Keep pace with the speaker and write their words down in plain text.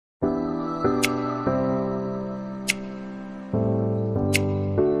Hi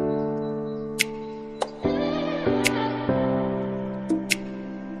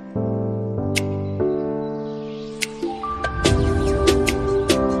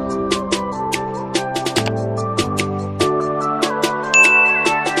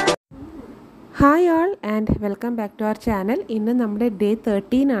all and welcome back to our channel. ഇന്ന് നമ്മുടെ day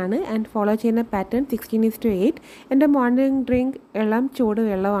 13 ആണ് ആൻഡ് ഫോളോ ചെയ്യുന്ന പാറ്റേൺ 16:8. എൻ്റെ മോർണിംഗ് ഡ്രിങ്ക് ഇളം ചൂട്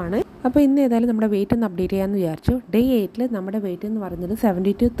വെള്ളമാണ്. അപ്പോൾ ഇന്ന് ഏതായാലും നമ്മുടെ വെയിറ്റ് ഒന്ന് അപ്ഡേറ്റ് ചെയ്യാമെന്ന് വിചാരിച്ചു. ഡേ 8 നമ്മുടെ വെയിറ്റ് എന്ന് പറയുന്നത്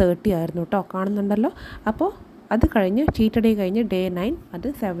 70-30 ആയിരുന്നു കേട്ടോ, കാണുന്നുണ്ടല്ലോ. അപ്പോൾ അത് കഴിഞ്ഞ് ചീറ്റ് ഡേ കഴിഞ്ഞ് ഡേ 9 അത്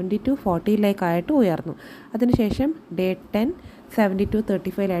 70-40 ഉയർന്നു. അതിനുശേഷം ഡേ 10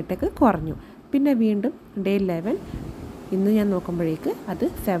 70-35 കുറഞ്ഞു. പിന്നെ വീണ്ടും ഡേ 11 ഇന്ന് ഞാൻ നോക്കുമ്പോഴേക്ക് അത്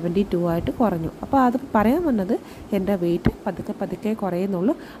 72 ആയിട്ട് കുറഞ്ഞു. അപ്പോൾ അത് പറയാൻ വന്നത് എൻ്റെ വെയിറ്റ് പതുക്കെ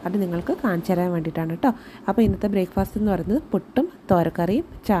കുറയുന്നുള്ളൂ. അത് നിങ്ങൾക്ക് കാണിച്ചു തരാൻ വേണ്ടിയിട്ടാണ് കേട്ടോ. അപ്പോൾ ഇന്നത്തെ ബ്രേക്ക്ഫാസ്റ്റ് എന്ന് പറയുന്നത് പുട്ടും തോരക്കറിയും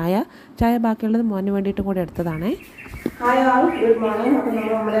ചായ ബാക്കിയുള്ളത് മോന് വേണ്ടിയിട്ടും കൂടെ എടുത്തതാണേ. ഹായ് ആൾ, ഗുഡ് മോർണിംഗ്. അപ്പോൾ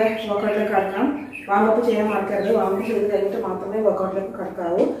നമ്മൾ നമ്മുടെ വർക്കൗട്ടിലേക്ക് കടക്കാം. വാമപ്പ് ചെയ്യാൻ മറക്കരുത്. വാമപ്പ് ചെയ്ത് കഴിഞ്ഞിട്ട് മാത്രമേ വർക്കൗട്ടിലേക്ക്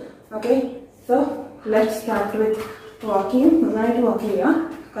കടക്കാവൂ. Okay, so let's start with walking. നന്നായിട്ട് വാക്ക് ചെയ്യുക.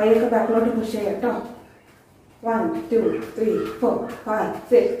 കൈയൊക്കെ ബാക്കിലോട്ട് പുഷ് ചെയ്യുക കേട്ടോ. 1, 2, 3, 4, 5,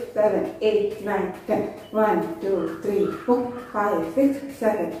 6, 7, 8, 9, 10. 1, 2, 3, 4, 5, 6,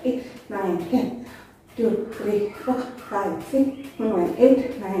 7, 8, 9, 10. 2, 3, 4, 5, 6, 7, 8,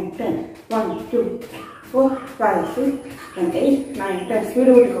 9, 10. 1, 2, 4, 5, 6, 7, 8, 9, 10. Speed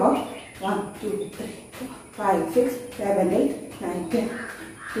would go. 1, 2, 3, 4, 5, 6, 7, 8, 9, 10.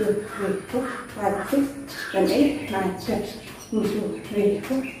 2, 3, 4, 5, 6, 7, 8, 9, 10. 2, 3,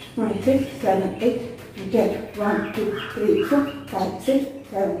 4, 5, 6, 7, 8, 10. 1, 2, 3, 4, 5, 6,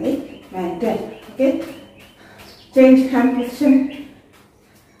 7, 8, 9, 10. Okay. Change hand position.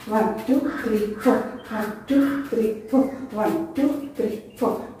 1, 2, 3, 4. 1, 2, 3, 4. 1, 2, 3,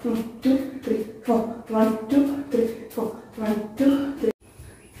 4. 1, 2, 3, 4. 1, 2, 3, 4. 1, 2, 3.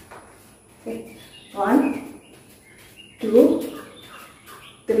 Okay. 1, 2,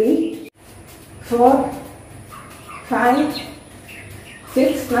 3, 4, 5,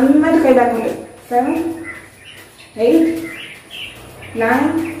 6. നന്നായിട്ട് കൈ ബാക്കോട്ട്. 7, 8, 9,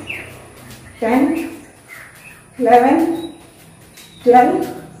 10, 11, 12,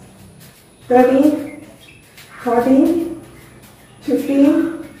 13, 14, 15,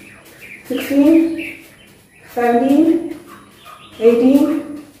 16, 17, 18,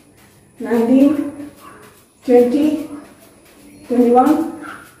 19, 20, 21,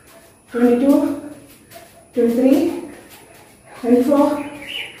 22, 23, 24,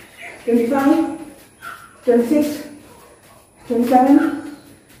 25, 26, 27,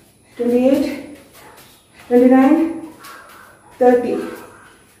 28, 29, 30.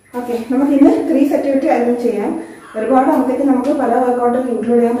 ഓക്കെ, നമുക്കിന്ന് 3 സെറ്റ് ഇട്ട് അലൈൻ ചെയ്യാം. ഒരുപാടാകുമ്പോഴത്തേക്ക് നമുക്ക് പല വർക്കൗട്ടും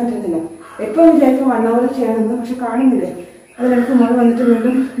ഇൻക്ലൂഡ് ചെയ്യാൻ പറ്റുന്നില്ല. എപ്പോൾ വിചാരിക്കും 1 hour ചെയ്യണമെന്ന്, പക്ഷെ കാണുന്നില്ല. അതിനടുത്ത് മോൾ വന്നിട്ട്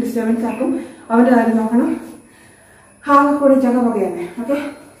വീണ്ടും ഡിസ്റ്റർബൻസ് ആക്കും. അവൻ്റെ കാര്യം നോക്കണം. ഹാങ് കൂടി ചകപ്പൊക്കെയാണ്. Okay,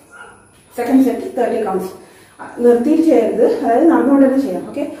 second set 30 counts. നിർത്തിയിട്ട് ചെയ്യരുത്, അതായത് നടന്നുകൊണ്ട് തന്നെ ചെയ്യാം.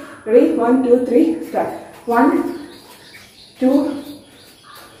 Okay, ready? 1, 2, 3, start. 1, 2,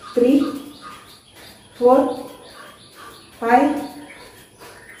 3, 4, 5,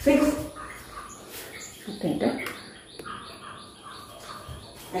 6,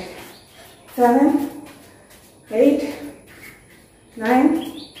 7, 8, 9,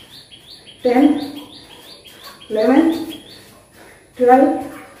 10, 11, 12,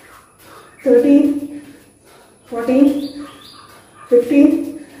 13, 14, 15,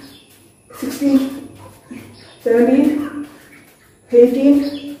 16, 17, 18,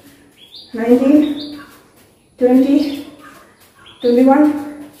 19, 20, 21,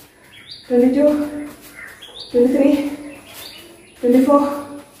 22, 23, 24,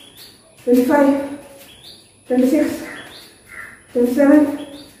 25, 26, 27,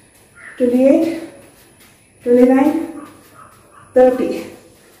 28, 29, 30.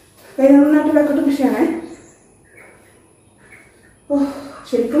 കൈ നന്നായിട്ട് ബാക്കോട്ട് പുഷാണേ. ഓ,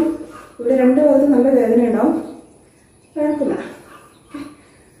 ശരിക്കും ഇവിടെ 2 ഭാഗത്ത് നല്ല വേദന ഉണ്ടാവും. കുഴപ്പമില്ല.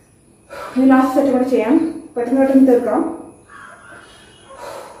 ഇനി ലാസ്റ്റ് സെറ്റ് കൂടെ ചെയ്യാം. പെട്ടെന്ന് തീർക്കാം.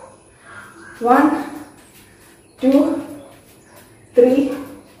 1, 2, 3,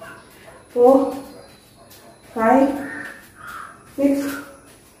 4, 5, 6,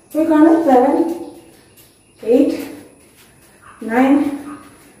 7, 8, 9,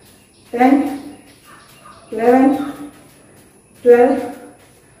 10, 11, 12,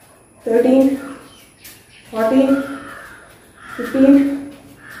 13, 14, 15,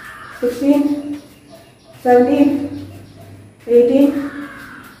 16, 17, 18,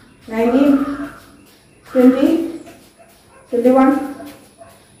 19, 20, 21,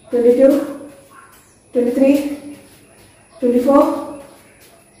 22, 23, 24,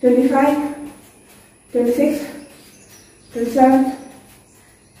 25, 26, 27,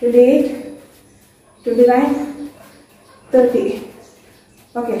 28, 29, 30.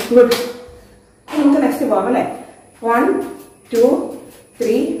 Okay, good. Next one. 1, 2,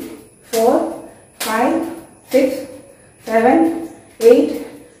 3, 4, 5, 6, 7, 8,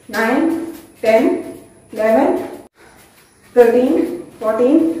 9, 10, 11, 13,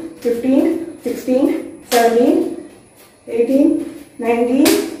 14, 15, 16, 17, 18, 19,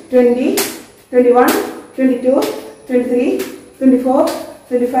 20, 21, 22, 23, 24,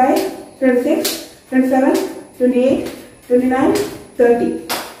 25, 26, 27, 28, 29, 30.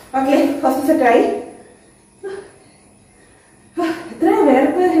 Okay, first set I.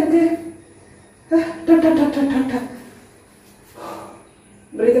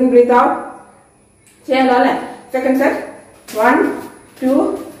 Breathe in, breathe out. Second set. 1,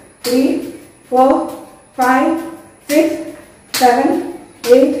 2, 3, 4, 5, 6, 7,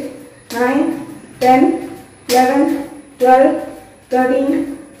 8, 9, 10, 11, 12,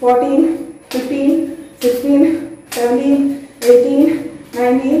 13, 14, 15, 16, 17, 18,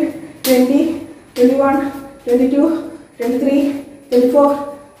 19, 20, 21, 22, 23,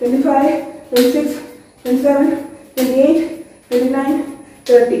 24, 25, 26, 27, 28, 29,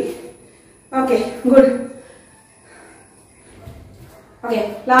 30. Okay, good.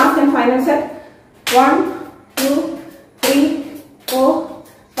 Okay, last and final set. 1, 2, 3, 4,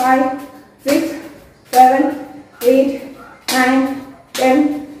 5, 6, 7, 8, 9,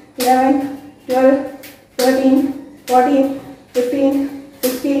 10, 11, 12, 13, 14, 15,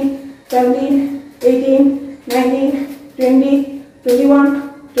 16, 17, 18, 19, 20, 21,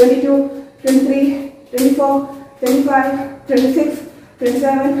 22, 23, 24, 25, 26,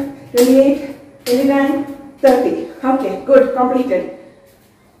 27, 28, 29, 30. Okay, good, completed.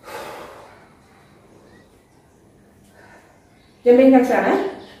 Jumping next one.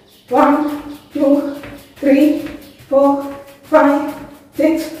 1, 2, 3, 4, 5,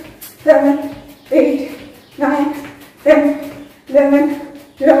 6, 7, 8, 9, 10, 11,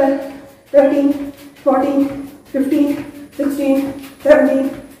 12, 13, 14, 15, 16,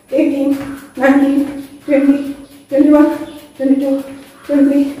 17, 18, 19, 20, 21, 22,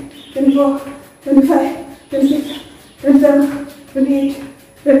 23, 24, 25, 26, 27, 28,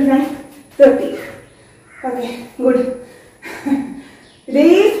 29, 30. Okay, good.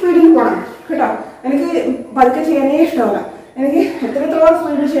 This speeding one. കേട്ടോ എനിക്ക് പതുക്കെ ചെയ്യാനേ ഇഷ്ടമല്ല എനിക്ക് എത്രത്തോളം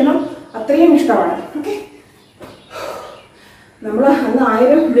സ്പീഡിൽ ചെയ്യണം അത്രയും ഇഷ്ടമാണ് ഓക്കെ നമ്മൾ അന്ന്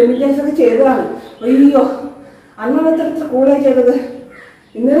 1000 ഡെമിറ്റേഴ്സ് ഒക്കെ ചെയ്തതാണ് അയ്യോ അന്നാണ് എത്ര കൂടുതലായി ചെയ്തത്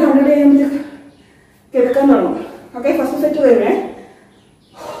ഇന്ന് 100 ചെയ്യുമ്പോൾ കിടക്കാൻ തുടങ്ങും ഓക്കെ ഫസ്റ്റ് സെറ്റ് വരുവേ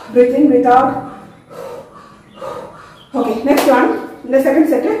breath in breath out okay next one the second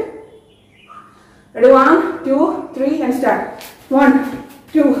set ready 1 2 3 and start 1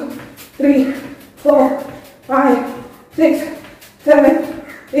 2 3 4 5 6 7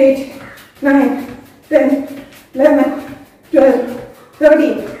 8 9 10 11 12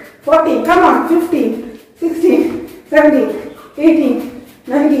 13 14 come on 15 16 17 18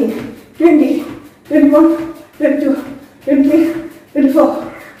 19 20 21 22 23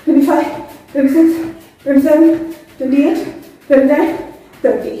 24 25 26 27 28 29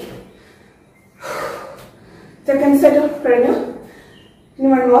 30 second set കഴിഞ്ഞു ഇനി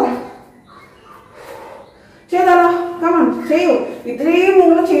one more ചെയ്താലോ കമോൺ ചെയ്യൂ ഇത്രയും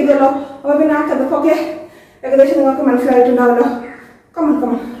നിങ്ങൾ ചെയ്തല്ലോ അപ്പോൾ പിന്നെ ആ കഥപ്പൊക്കെ ഏകദേശം നിങ്ങൾക്ക് മനസ്സിലായിട്ടുണ്ടാവല്ലോ come on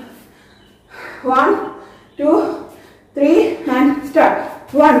come on 1 2 3 and start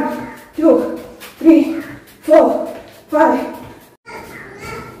 1 2 3 4 5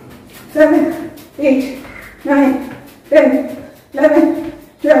 7 8 9 10 11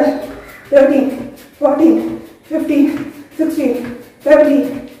 12 13 14 15 16 17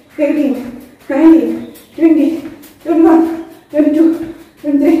 18 19 20 21 22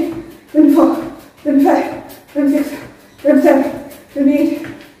 23 24 25 26 27 28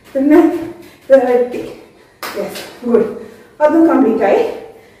 29 30 yes good അതും കംപ്ലീറ്റ് ആയി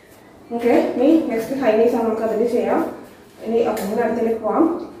ഓക്കെ ഇനി നെക്സ്റ്റ് ഹൈ നീസ് നമുക്ക് അതിൽ ചെയ്യാം ഇനി അപ്പം ഇങ്ങനെ അടുത്തേക്ക് പോവാം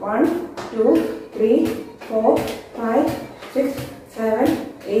 1 2 3 4 5 6 7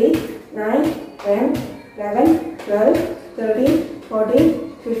 8 9 10 11 12 13 14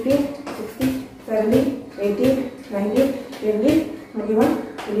 15 16 17 18 19 20 21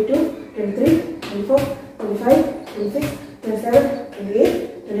 22 23 24 25 26 27 28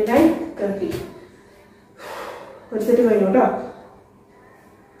 29 30 ഒരു സെറ്റ് കഴിഞ്ഞു കേട്ടോ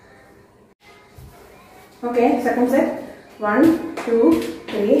ഓക്കെ സെക്കൻഡ് സെറ്റ് 1 2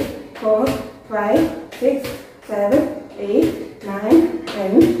 3 4 5 6 7 8 9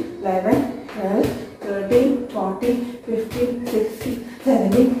 10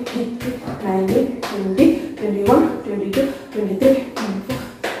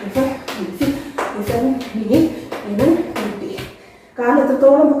 കാല്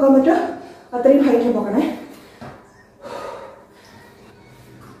എത്രത്തോളം പൊക്കാൻ പറ്റുമോ അത്രയും ഹൈറ്റിൽ പൊക്കണേ.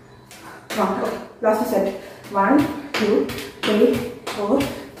 Last set. 1 2 3 4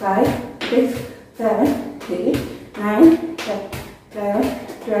 5 6 7 8 9 10 11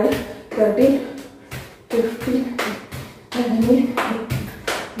 12 13 15 17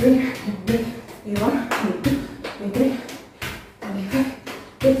 18 21 22 23 25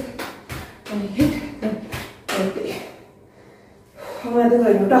 28 30. അങ്ങനെ അത്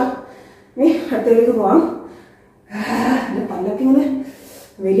കഴിഞ്ഞു കേട്ടോ. ഇനി അടുത്തേക്ക് പോവാം. എൻ്റെ പല്ലൊക്കെ ഇങ്ങനെ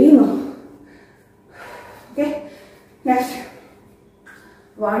വലിയുന്നു. Okay, next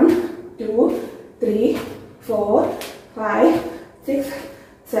 1 2 3 4 5 6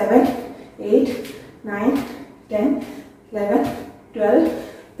 7 8 9 10 11 12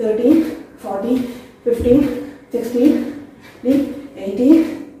 13 14 15 16 18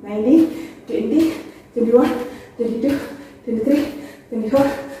 19 20 21 22 23 24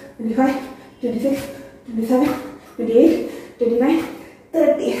 25 26 27 28 29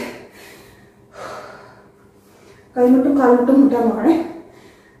 30. കൈമുട്ടും കാൽമുട്ടും മുട്ടാൻ നോക്കണേ.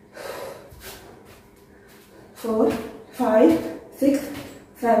 4 5 6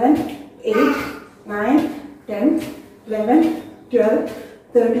 7 8 9 10 11 12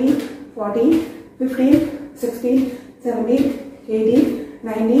 13 14 15 16 17 18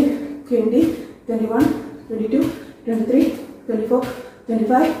 19 20 21 22 23 24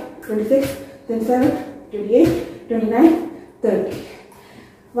 25 26 27 28 29 30.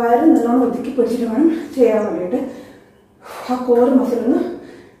 വയറ് നല്ലോണം ഒതുക്കി പിടിച്ചിട്ട് വേണം ചെയ്യാൻ വേണ്ടിയിട്ട്. ആ കോർ മസിലൊന്ന്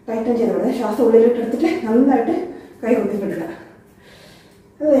ടൈറ്റൻ ചെയ്ത് വേണം. ശ്വാസം ഉള്ളിലിട്ട് എടുത്തിട്ട് നന്നായിട്ട് കൈ കൊത്തിപ്പിടിക്കുക.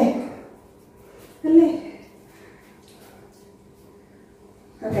 അല്ലേ അല്ലേ?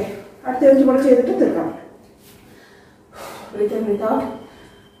 ഓക്കെ, അടുത്ത 5 കൂടെ ചെയ്തിട്ട് തീർക്കാം. Breathe in, breathe out.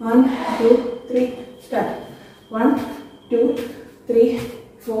 1 2 3 start. 1 2 3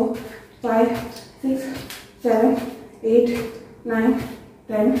 4 5 6 7 8 9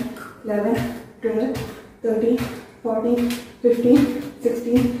 10 11 12 13 14 15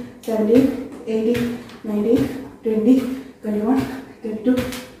 16 17 18 19 20 21 22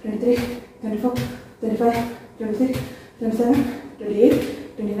 23 24 25 26 27 28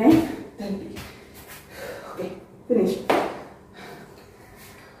 29 30. Okay, finish.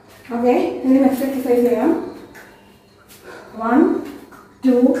 Okay, and the next exercise ചെയ്യാം. 1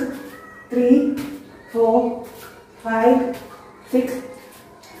 2 3 4 5 6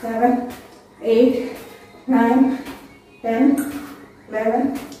 7 8 9 10 11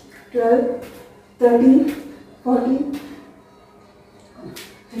 12 13 14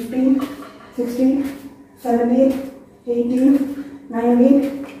 15 16 17 18 19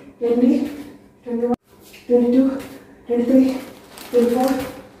 20 21 22 23 24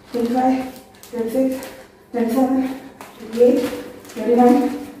 25 26 27 28 29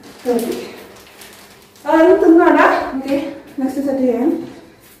 30. ഇത് തിന്നാടാ. ഓക്കെ, നെക്സ്റ്റ് സെറ്റ് ചെയ്യാം.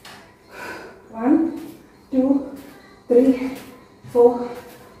 1 2 3 4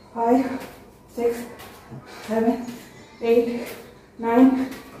 5 6 7 8 9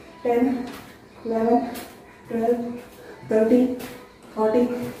 10 11 12 13 14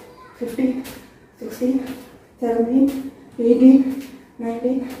 15 16 17 18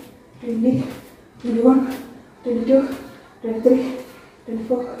 19 20 21 22 23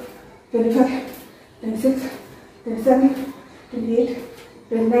 24 25 26 27 28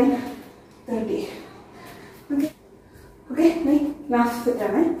 29 30. Okay, okay, last set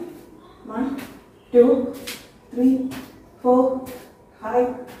ആണ്. 1 2 3 4 5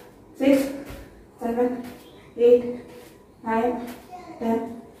 6 7 8 9 10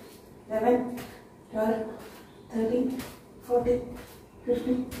 11 12 13 14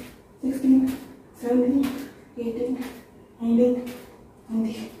 15 16 17 18 19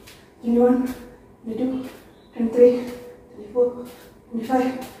 20 21 22 23 24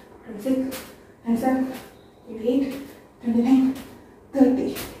 25 26 27 28 29 30.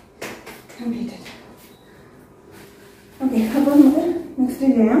 Completed. Okay, അപ്പോൾ നമുക്ക് നെക്സ്റ്റ്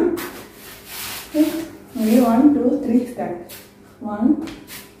ചെയ്യാം. Okay, 1 2 3 start. 1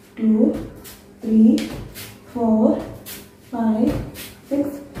 2 3 4 5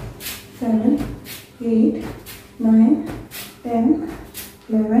 6 7 8 9 10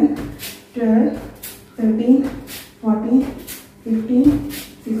 11 12 13 14 15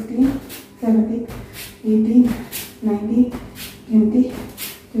 16 17 18 19 20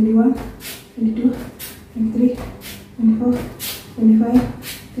 21 22 23 24 25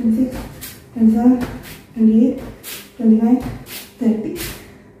 26 27 28 29 30.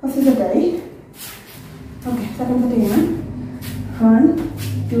 First is a tie. Okay, second set again. 1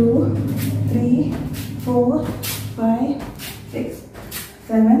 2 3 4 5 6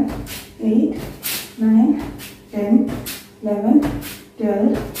 7, 8, 9, 10, 11,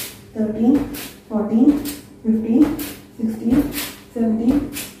 12, 13, 14, 15, 16,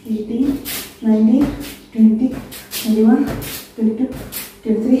 17, 18, 19, 20, 21, 22,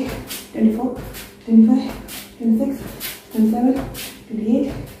 23, 24, 25, 26, 27,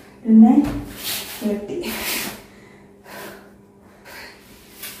 28, 29, 30.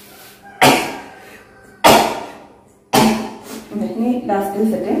 Last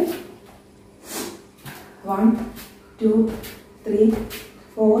second. 1, 2, 3,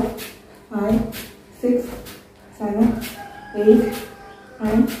 4, 5, 6, 7, 8,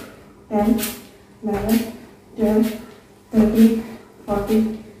 9, 10, 11, 12, 13, 14,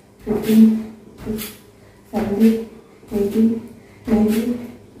 15, 17, 18, 19,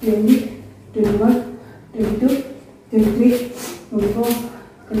 20, 21, 22, 23, 24,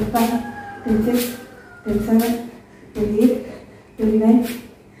 25, 26, 27, 28, 29,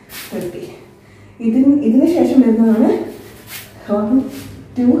 30. ഇതിന് ശേഷം വരുന്നതാണ് 1,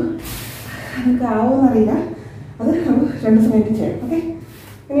 2. നമുക്ക് ആവുമെന്നറിയില്ല, അത് നമുക്ക് 2 സമയത്ത് ചെയ്യാം. ഓക്കെ,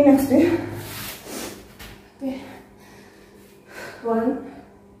 ഇനി നെക്സ്റ്റ് 1,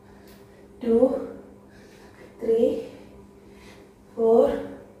 2, 3, 4,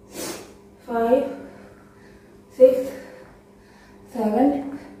 5, 6, 7,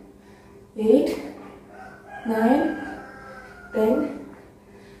 8, 9, 10,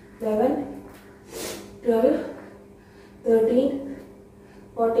 11, 12, 13,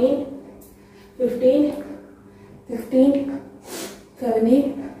 14, 15, 16, 17,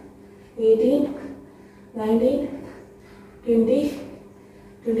 18, 19, 20,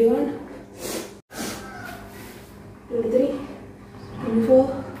 21, 23, 24,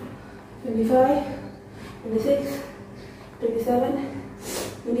 25, 26, 27,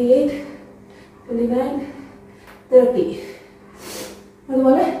 28, 29, 30.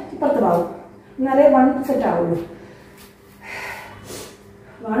 അതുപോലെ ഇപ്പുറത്തെ ഭാഗം എന്നാലേ 1 സെറ്റ് ആവുള്ളൂ.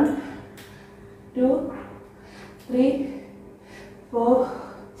 1, 2, 3, 4,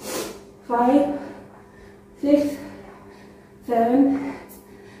 5, 6, 7,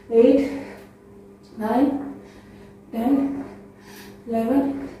 8, 9, 10, 11,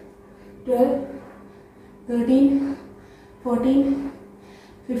 12, 13, 14,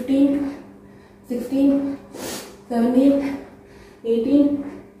 15, 16, 17, 18,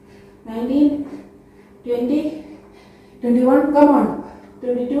 19, 20, 21, come on,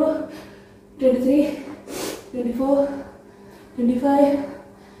 22, 23, 24, 25,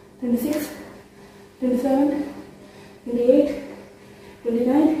 26, 27, 28,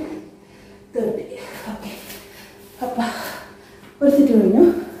 29, 30. Okay. Appa. What's it doing, no?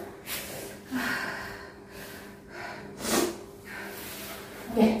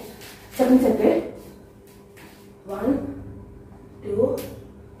 Okay. Second set. 1, 2,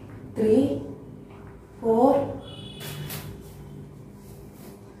 3, 4,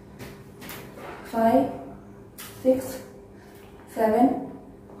 5, 6, 7,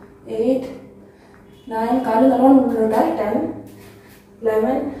 8, 9, 10,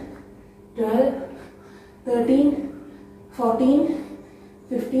 11, 12, 13, 14,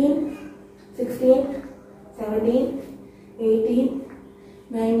 15, 16, 17, 18,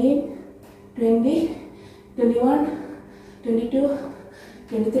 19, 20, 21, 22,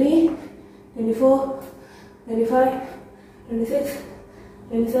 23, 24, 25, 26,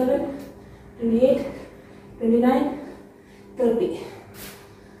 27, 28, 29, 30.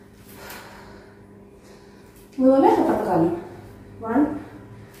 അതുപോലെ അപ്പുറത്തെ കാലം 1,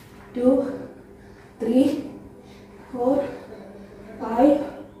 2, 3, 4, 5,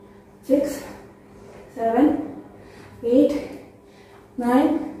 6, 7, 8, 9,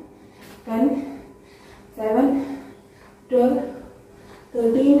 10, 11, 12,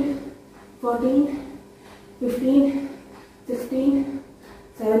 13, 14, 15, 16,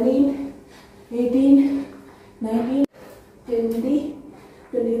 17, 18, 19, 20,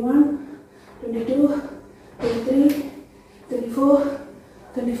 21, 22, 23, 24,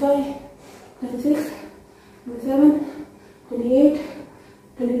 25, 26, 27, 28,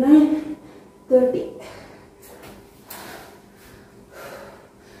 29, 30.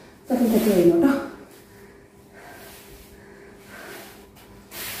 Second set കഴിഞ്ഞു കേട്ടോ.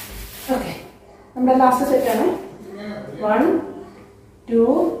 ഓക്കെ, നമ്മുടെ ലാസ്റ്റ് സെറ്റാണ്. 1, 2,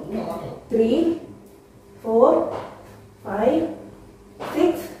 3, 4, 5,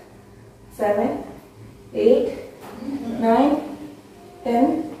 6, 7, 8, 9, 10,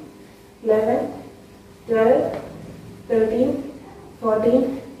 11, 12, 13, 14,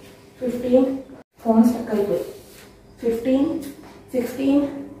 15, ഫോൺ സ്റ്റക്കായി പോയി. 15, 16,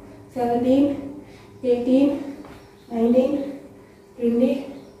 17, 18, 19, 20,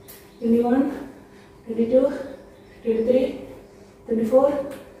 21, 22, 23, 24,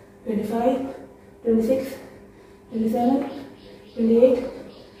 25, 26, 27, 28,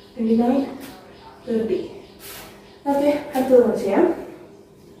 29, 30. Okay, അടുത്തത് ചെയ്യാം.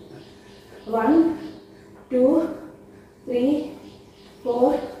 1, 2, 3,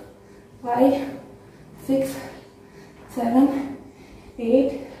 4, 5, 6, 7,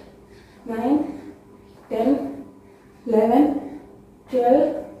 8, 9, 10, 11, 12,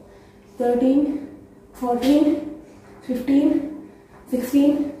 13, 14, 15,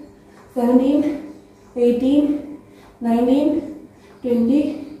 16, 17, 18, 19, 20,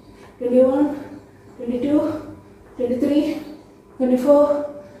 21, 22, 23, 24,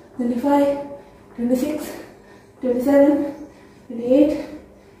 25, 26, 27, 28,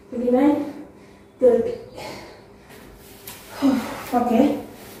 29, 30. Okay.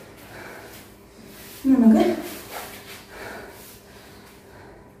 നമുക്ക്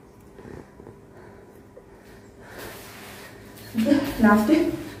ലാസ്റ്റ്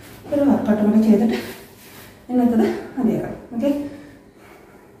ഒരു വർക്കൗട്ട് കൂടെ ചെയ്തിട്ട് ഇന്നത്തത് മതിയാക്കാം. ഓക്കെ,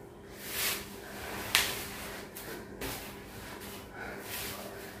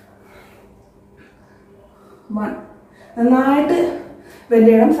 നന്നായിട്ട്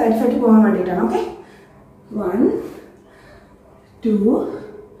വലിയ സൈഡ് പോകാൻ വേണ്ടിയിട്ടാണ്. ഓക്കെ, 1, 2,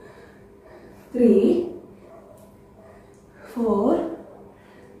 3, 4,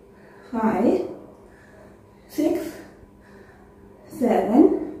 5, 6, 7,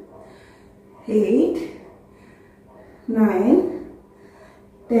 8, 9,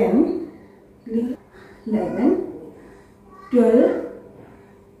 10, 11, 12,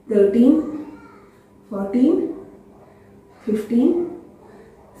 13, 14, 15,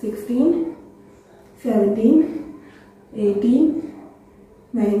 16, 17, 18,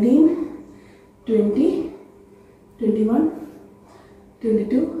 19, 20, 21,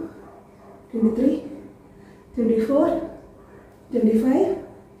 22, 23, 24, 25,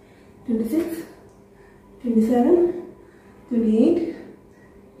 26, 27, 28,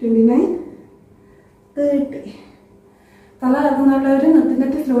 29, 30. തല കറങ്ങുന്നുള്ളവർ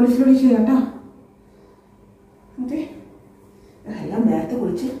നിർത്തി സ്ലോലി ചെയ്യാം കേട്ടോ. ഓക്കെ, എല്ലാം നേരത്തെ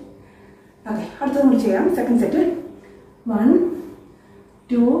കുളിച്ച്. ഓക്കെ, അടുത്തത് കൂടി ചെയ്യാം. Second set. 1,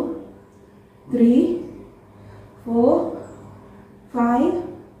 2, 3, 4, 5,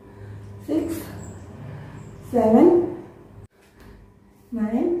 6, 7,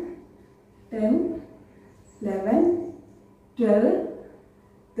 9, 10, 11, 12,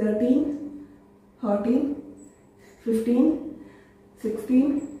 13, 14, 15,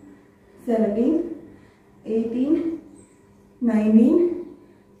 16, 17, 18, 19,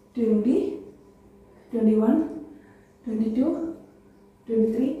 20, 21, 22,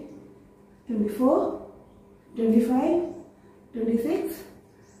 23, 24, 25, 26,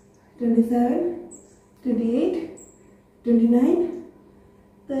 27, 28, 29,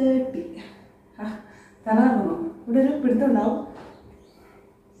 30. തല കറങ്ങുന്നു. ഇവിടെ ഒരു പിടുത്തം ഉണ്ടാവും.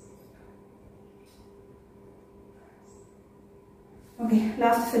 Okay,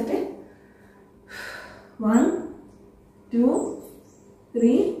 last set. 1, 2,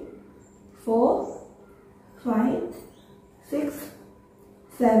 3, 4, 5, 6,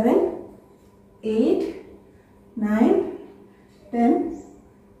 7, 8, 9, 10,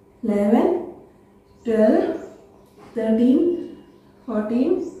 11, 12, 13,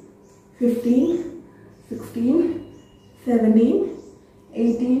 14, 15, 16, 17,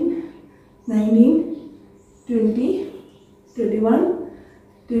 18, 19, 20, 21,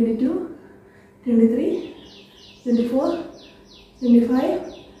 22, 23, 24, 25,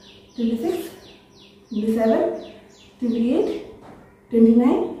 26, 27, 28,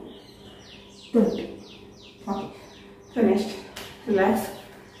 29, 30. Okay, finished. Relax.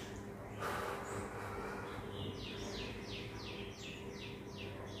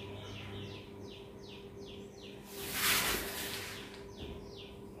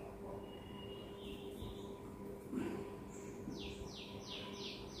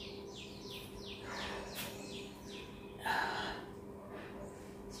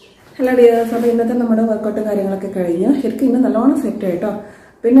 Hello dears, അപ്പോൾ ഇന്നത്തെ നമ്മുടെ വർക്കൗട്ടും കാര്യങ്ങളൊക്കെ കഴിഞ്ഞു. ശരിക്കും ഇന്ന് നല്ലോണം സെറ്റ് ആയിട്ടോ.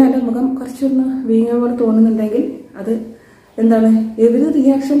 പിന്നെ എൻ്റെ മുഖം കുറച്ചൊന്ന് വീങ്ങ പോലെ തോന്നുന്നുണ്ടെങ്കിൽ അത് എന്താണ്, every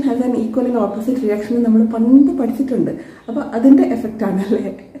reaction has an equal and opposite reaction നമ്മൾ പണ്ട് പഠിച്ചിട്ടുണ്ട്. അപ്പോൾ അതിൻ്റെ എഫക്റ്റാണ്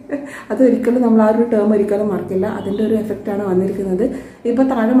അല്ലേ. അതൊരിക്കലും നമ്മൾ ആ ഒരു ടേം ഒരിക്കലും മറക്കില്ല. അതിൻ്റെ ഒരു എഫക്റ്റാണ് വന്നിരിക്കുന്നത്. ഇപ്പോൾ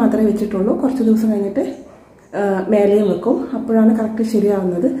താഴെ മാത്രമേ വെച്ചിട്ടുള്ളൂ. കുറച്ച് ദിവസം കഴിഞ്ഞിട്ട് മേലെയും വെക്കും. അപ്പോഴാണ് കറക്റ്റ്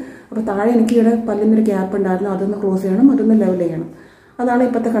ശരിയാവുന്നത്. അപ്പോൾ താഴെ എനിക്ക് ഇവിടെ പല്ലിനൊരു ഗ്യാപ്പ് ഉണ്ടായിരുന്നു. അതൊന്ന് ക്ലോസ് ചെയ്യണം, അതൊന്ന് ലെവൽ ചെയ്യണം. അതാണ്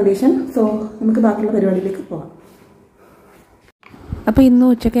ഇപ്പോഴത്തെ കണ്ടീഷൻ. സോ നമുക്ക് ബാക്കിയുള്ള പരിപാടിയിലേക്ക് പോകാം. അപ്പോൾ ഇന്ന്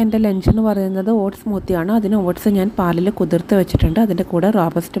ഉച്ചയ്ക്ക് എൻ്റെ ലഞ്ച് എന്ന് പറയുന്നത് ഓട്സ് സ്മൂത്തിയാണ്. അതിന് ഓട്സ് ഞാൻ പാലിൽ കുതിർത്ത് വെച്ചിട്ടുണ്ട്. അതിൻ്റെ കൂടെ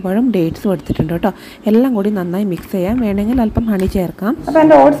റോബസ്റ്റ് പഴം ഡേറ്റ്സും എടുത്തിട്ടുണ്ട് കേട്ടോ. എല്ലാം കൂടി നന്നായി മിക്സ് ചെയ്യാം. വേണമെങ്കിൽ അല്പം ഹണി ചേർക്കാം. അപ്പോൾ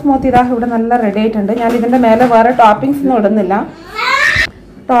എൻ്റെ ഓട്സ് സ്മൂത്തി ഇതാ ഇവിടെ നല്ല റെഡി ആയിട്ടുണ്ട്. ഞാൻ ഇതിൻ്റെ മേലെ വേറെ ടോപ്പിംഗ്സ് ഒന്നും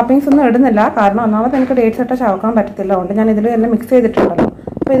ഇടുന്നില്ല. കാരണം ഒന്നാമത് എനിക്ക് ഡേറ്റ്സ് ഇട്ട് ചവക്കാൻ പറ്റത്തില്ല. അതുകൊണ്ട് ഞാൻ ഇതിൽ എല്ലാം മിക്സ് ചെയ്തിട്ടുണ്ടല്ലോ.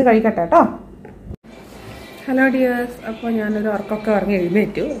 അപ്പോൾ ഇത് കഴിക്കട്ടെ കേട്ടോ. ഹലോ ഡിയേഴ്സ്, അപ്പോൾ ഞാനൊരു ഉറക്കമൊക്കെ ഇറങ്ങി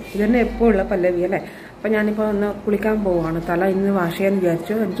എഴുന്നേറ്റു. ഇതന്നെ എപ്പോഴുള്ള പല്ലവി അല്ലേ. അപ്പോൾ ഞാനിപ്പോൾ ഒന്ന് കുളിക്കാൻ പോവുകയാണ്. തല ഇന്ന് വാഷ് ചെയ്യാൻ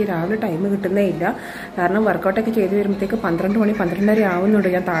വിചാരിച്ചു. എനിക്ക് രാവിലെ ടൈം കിട്ടുന്നേ ഇല്ല. കാരണം വർക്കൗട്ടൊക്കെ ചെയ്ത് വരുമ്പോഴത്തേക്ക് 12 മണി 12:30 ആവുന്നുണ്ട്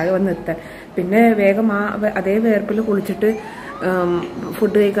ഞാൻ താഴെ വന്ന് എത്താൻ. പിന്നെ വേഗം അതേ വേർപ്പിൽ കുളിച്ചിട്ട്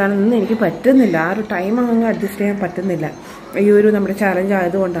ഫുഡ് കഴിക്കാനൊന്നും എനിക്ക് പറ്റുന്നില്ല. ആ ഒരു ടൈം അങ്ങ് അഡ്ജസ്റ്റ് ചെയ്യാൻ പറ്റുന്നില്ല. ഈ ഒരു നമ്മുടെ ചാലഞ്ച്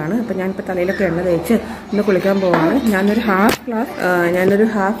ആയതുകൊണ്ടാണ്. അപ്പോൾ ഞാനിപ്പോൾ തലയിലൊക്കെ എണ്ണ തേച്ച് ഒന്ന് കുളിക്കാൻ പോവാണ്. ഞാനൊരു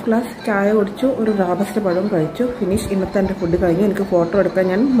ഹാഫ് ഗ്ലാസ് ചായ കുടിച്ചു, ഒരു റോബസ്റ്റ് പഴം കഴിച്ചു. ഫിനിഷ്. ഇന്നത്തെ എൻ്റെ ഫുഡ് കഴിഞ്ഞു. എനിക്ക് ഫോട്ടോ എടുക്കാൻ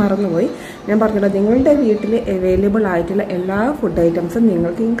ഞാൻ മറന്നുപോയി. ഞാൻ പറഞ്ഞല്ലോ, നിങ്ങളുടെ വീട്ടിൽ അവൈലബിൾ ആയിട്ടുള്ള എല്ലാ ഫുഡ് ഐറ്റംസും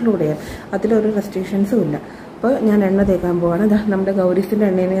നിങ്ങൾക്ക് ഇൻക്ലൂഡ് ചെയ്യാം. അതിലൊരു റെസ്ട്രിക്ഷൻസും ഇല്ല. അപ്പോൾ ഞാൻ എണ്ണ തേക്കാൻ പോവാണ്. നമ്മുടെ ഗൗരീസിൻ്റെ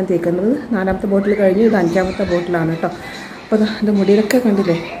എണ്ണയാണ് ഞാൻ തേക്കുന്നത്. 4ാമത്തെ ബോട്ടിൽ കഴിഞ്ഞു. ഇത് 5ാമത്തെ ബോട്ടിലാണ് കേട്ടോ. അപ്പോൾ എൻ്റെ മുടിയിലൊക്കെ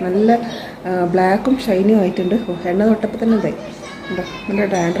കണ്ടില്ലേ, നല്ല ബ്ലാക്കും ഷൈനിയും ആയിട്ടുണ്ട്. എണ്ണ തൊട്ടപ്പോൾ തന്നെ ഇതായി ഉണ്ടോ. എൻ്റെ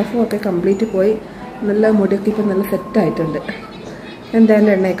ഡാൻഡ്രഫും ഒക്കെ കംപ്ലീറ്റ് പോയി. നല്ല മുടിയൊക്കെ ഇപ്പോൾ നല്ല സെറ്റായിട്ടുണ്ട്.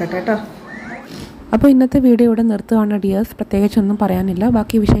 എന്തായാലും എണ്ണ ആയിക്കട്ടെ കേട്ടോ. അപ്പോൾ ഇന്നത്തെ വീഡിയോ ഇവിടെ നിർത്തുകയാണ് ഡിയേഴ്സ്. പ്രത്യേകിച്ചൊന്നും പറയാനില്ല.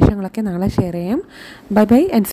 ബാക്കി വിശേഷങ്ങളൊക്കെ നാളെ ഷെയർ ചെയ്യാം. Bye bye and